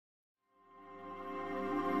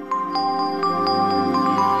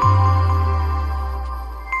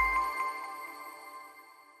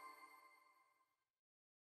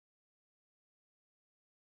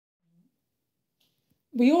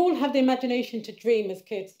We all have the imagination to dream as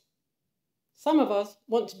kids. Some of us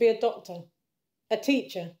want to be a doctor, a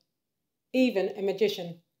teacher, even a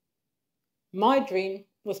magician. My dream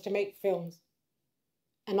was to make films,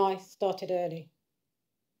 and I started early.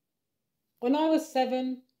 When I was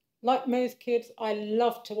 7, like most kids, I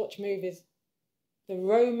loved to watch movies. The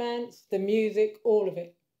romance, the music, all of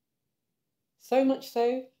it. So much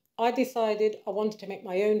so, I decided I wanted to make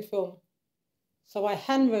my own film. So I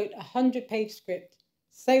handwrote a 100-page script,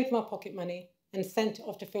 saved my pocket money, and sent it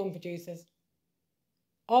off to film producers.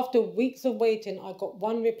 After weeks of waiting, I got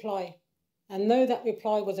one reply, and though that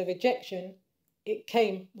reply was a rejection, it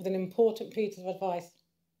came with an important piece of advice.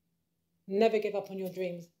 Never give up on your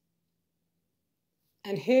dreams.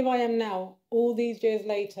 And here I am now, all these years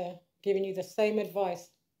later, giving you the same advice.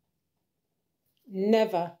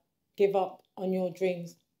 Never give up on your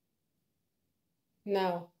dreams.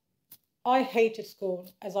 Now, I hated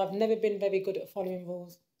school as I've never been very good at following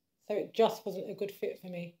rules, so it just wasn't a good fit for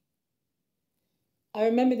me. I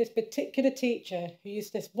remember this particular teacher who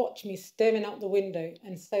used to watch me staring out the window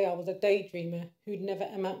and say I was a daydreamer who'd never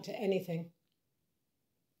amount to anything.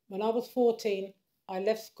 When I was 14, I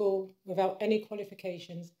left school without any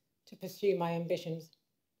qualifications to pursue my ambitions.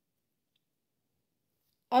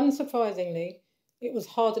 Unsurprisingly, it was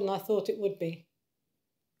harder than I thought it would be.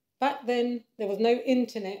 Back then, there was no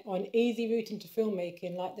internet or an easy route into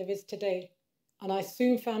filmmaking like there is today, and I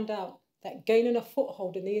soon found out that gaining a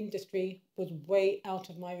foothold in the industry was way out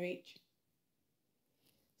of my reach.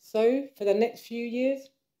 So, for the next few years,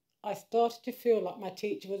 I started to feel like my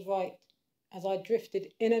teacher was right as I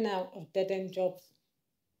drifted in and out of dead-end jobs.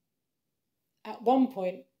 At one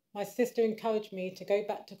point, my sister encouraged me to go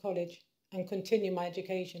back to college and continue my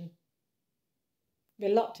education.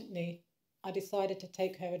 Reluctantly, I decided to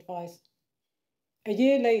take her advice. A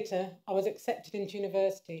year later, I was accepted into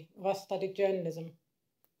university where I studied journalism.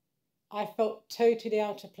 I felt totally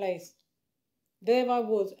out of place. There I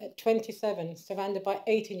was at 27, surrounded by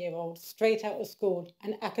 18-year-olds straight out of school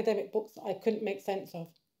and academic books that I couldn't make sense of.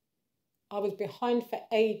 I was behind for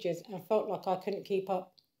ages and felt like I couldn't keep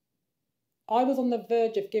up. I was on the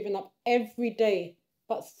verge of giving up every day,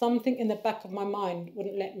 but something in the back of my mind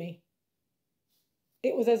wouldn't let me.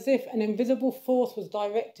 It was as if an invisible force was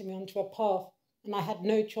directing me onto a path and I had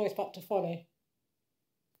no choice but to follow.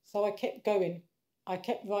 So I kept going, I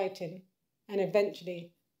kept writing, and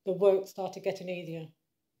eventually the work started getting easier.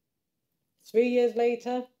 3 years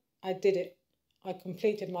later, I did it. I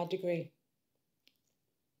completed my degree.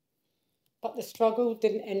 But the struggle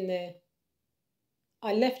didn't end there.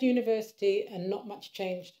 I left university and not much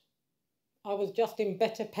changed. I was just in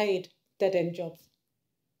better paid dead-end jobs,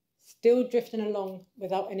 still drifting along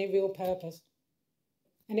without any real purpose.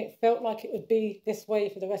 And it felt like it would be this way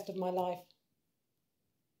for the rest of my life.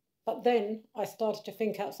 But then I started to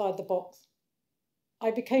think outside the box.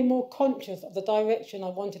 I became more conscious of the direction I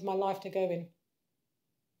wanted my life to go in.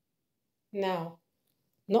 Now,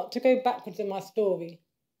 not to go backwards in my story,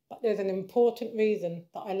 but there's an important reason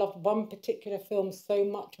that I loved one particular film so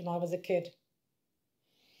much when I was a kid.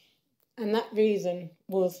 And that reason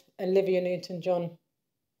was Olivia Newton-John.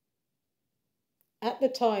 At the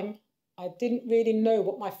time, I didn't really know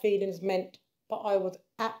what my feelings meant, but I was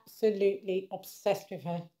absolutely obsessed with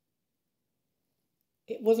her.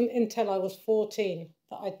 It wasn't until I was 14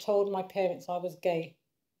 that I told my parents I was gay.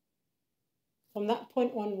 From that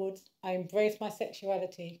point onwards, I embraced my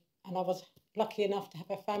sexuality, and I was lucky enough to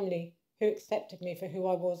have a family who accepted me for who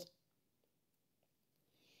I was.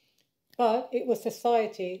 But it was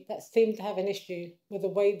society that seemed to have an issue with the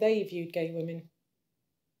way they viewed gay women.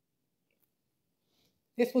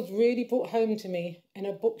 This was really brought home to me in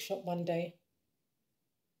a bookshop one day.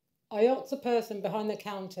 I asked the person behind the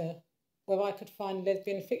counter where I could find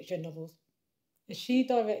lesbian fiction novels, and she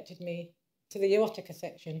directed me to the erotica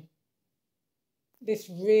section. This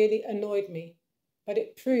really annoyed me, but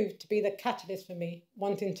it proved to be the catalyst for me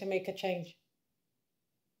wanting to make a change.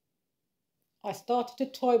 I started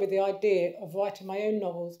to toy with the idea of writing my own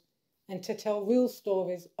novels and to tell real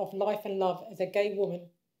stories of life and love as a gay woman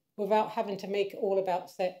without having to make it all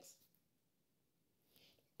about sex.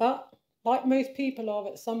 But, like most people are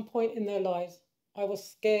at some point in their lives, I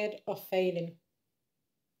was scared of failing.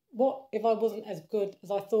 What if I wasn't as good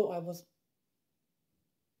as I thought I was?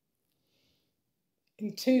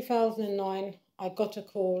 In 2009, I got a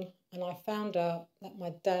call and I found out that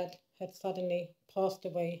my dad had suddenly passed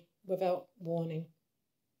away without warning.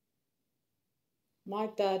 My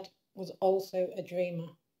dad was also a dreamer.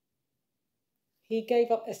 He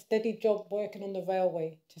gave up a steady job working on the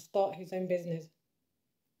railway to start his own business.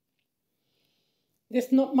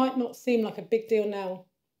 This might not seem like a big deal now,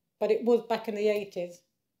 but it was back in the 80s,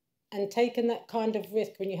 and taking that kind of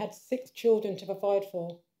risk when you had 6 children to provide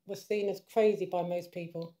for was seen as crazy by most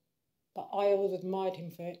people, but I always admired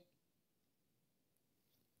him for it.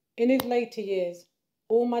 In his later years,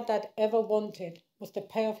 all my dad ever wanted was to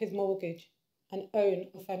pay off his mortgage and own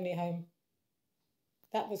a family home.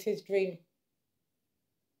 That was his dream.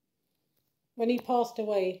 When he passed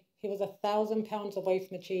away, he was £1,000 away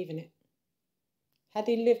from achieving it. Had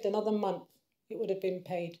he lived another month, it would have been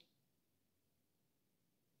paid.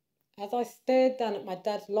 As I stared down at my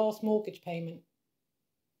dad's last mortgage payment,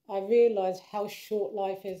 I realised how short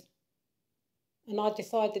life is. And I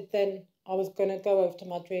decided then I was going to go after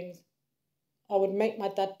my dreams. I would make my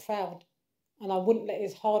dad proud, and I wouldn't let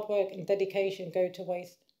his hard work and dedication go to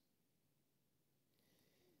waste.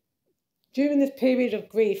 During this period of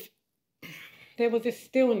grief, there was this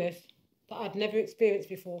stillness that I'd never experienced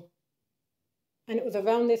before. And it was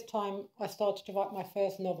around this time I started to write my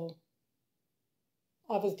first novel.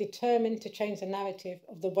 I was determined to change the narrative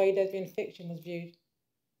of the way lesbian fiction was viewed.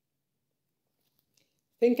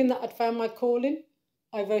 Thinking that I'd found my calling,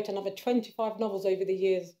 I wrote another 25 novels over the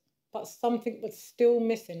years, but something was still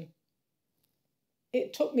missing.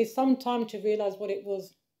 It took me some time to realise what it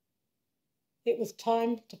was. It was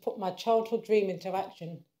time to put my childhood dream into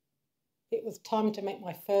action. It was time to make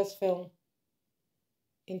my first film.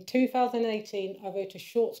 In 2018, I wrote a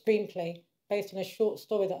short screenplay based on a short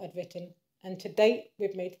story that I'd written, and to date,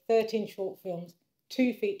 we've made 13 short films,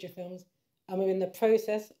 2 feature films, and we're in the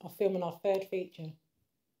process of filming our 3rd feature.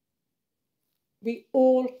 We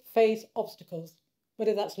all face obstacles,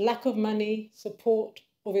 whether that's lack of money, support,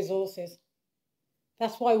 or resources.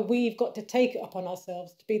 That's why we've got to take it upon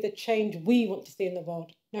ourselves to be the change we want to see in the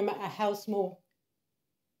world, no matter how small.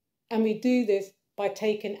 And we do this by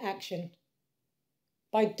taking action,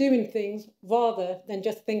 by doing things rather than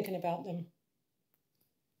just thinking about them.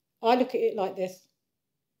 I look at it like this.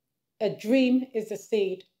 A dream is the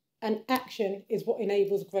seed, and action is what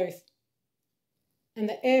enables growth. And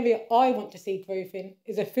the area I want to see growth in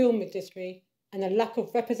is the film industry and the lack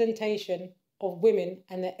of representation of women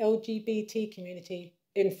and the LGBT community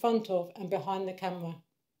in front of and behind the camera.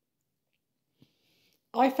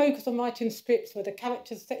 I focus on writing scripts where the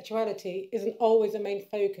character's sexuality isn't always the main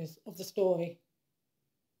focus of the story.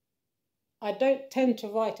 I don't tend to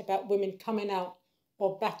write about women coming out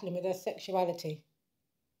or battling with their sexuality.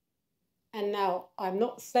 And now, I'm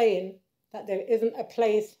not saying that there isn't a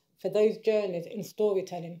place for those journeys in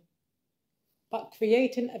storytelling, but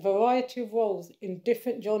creating a variety of roles in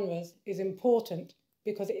different genres is important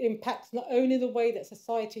because it impacts not only the way that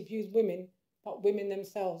society views women, but women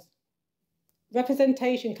themselves.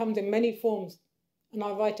 Representation comes in many forms, and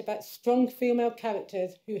I write about strong female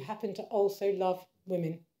characters who happen to also love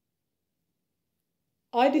women.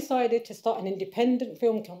 I decided to start an independent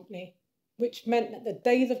film company, which meant that the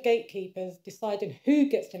days of gatekeepers deciding who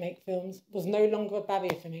gets to make films was no longer a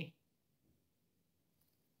barrier for me.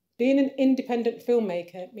 Being an independent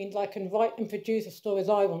filmmaker means I can write and produce the stories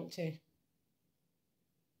I want to.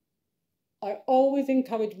 I always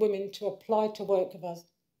encourage women to apply to work with us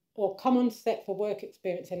or come on set for work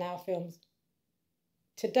experience in our films.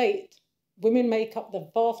 To date, women make up the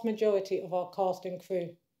vast majority of our cast and crew.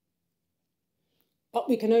 But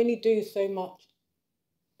we can only do so much.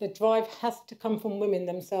 The drive has to come from women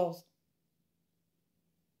themselves.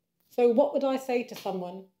 So what would I say to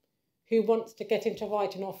someone who wants to get into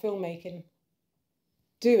writing or filmmaking?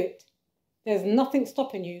 Do it. There's nothing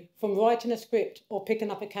stopping you from writing a script or picking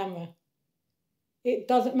up a camera. It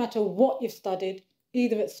doesn't matter what you've studied,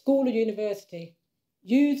 either at school or university.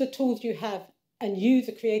 Use the tools you have and use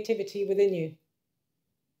the creativity within you.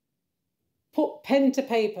 Put pen to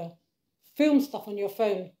paper. Film stuff on your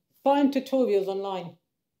phone. Find tutorials online.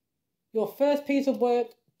 Your first piece of work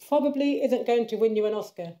probably isn't going to win you an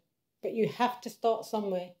Oscar, but you have to start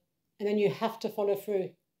somewhere, and then you have to follow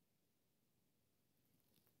through.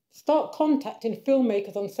 Start contacting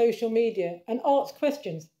filmmakers on social media and ask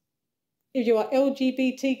questions. If you are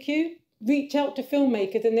LGBTQ, reach out to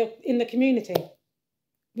filmmakers in the community.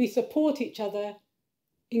 We support each other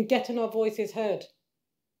in getting our voices heard.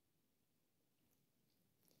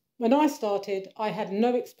 When I started, I had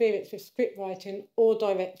no experience with script writing or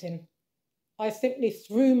directing. I simply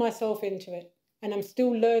threw myself into it, and I'm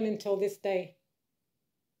still learning till this day.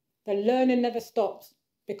 The learning never stops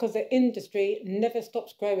because the industry never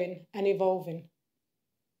stops growing and evolving.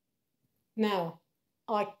 Now,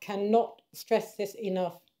 I cannot stress this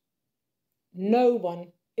enough. No one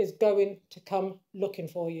is going to come looking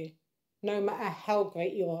for you, no matter how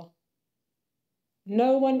great you are.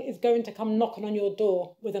 No one is going to come knocking on your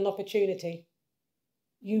door with an opportunity.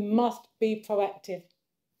 You must be proactive.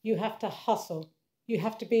 You have to hustle. You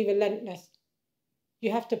have to be relentless.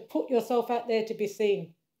 You have to put yourself out there to be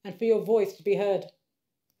seen and for your voice to be heard.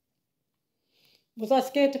 Was I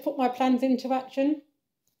scared to put my plans into action?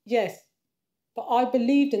 Yes, but I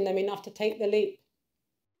believed in them enough to take the leap.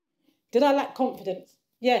 Did I lack confidence?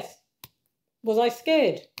 Yes. Was I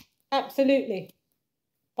scared? Absolutely.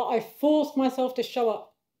 But I forced myself to show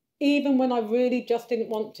up, even when I really just didn't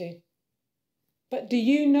want to. But do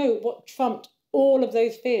you know what trumped all of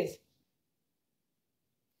those fears?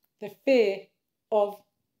 The fear of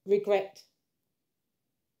regret.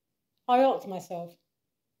 I asked myself,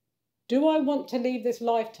 do I want to leave this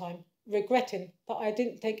lifetime regretting that I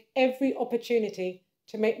didn't take every opportunity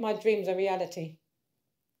to make my dreams a reality?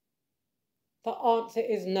 The answer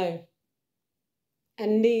is no,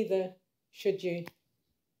 and neither should you.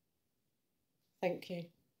 Thank you.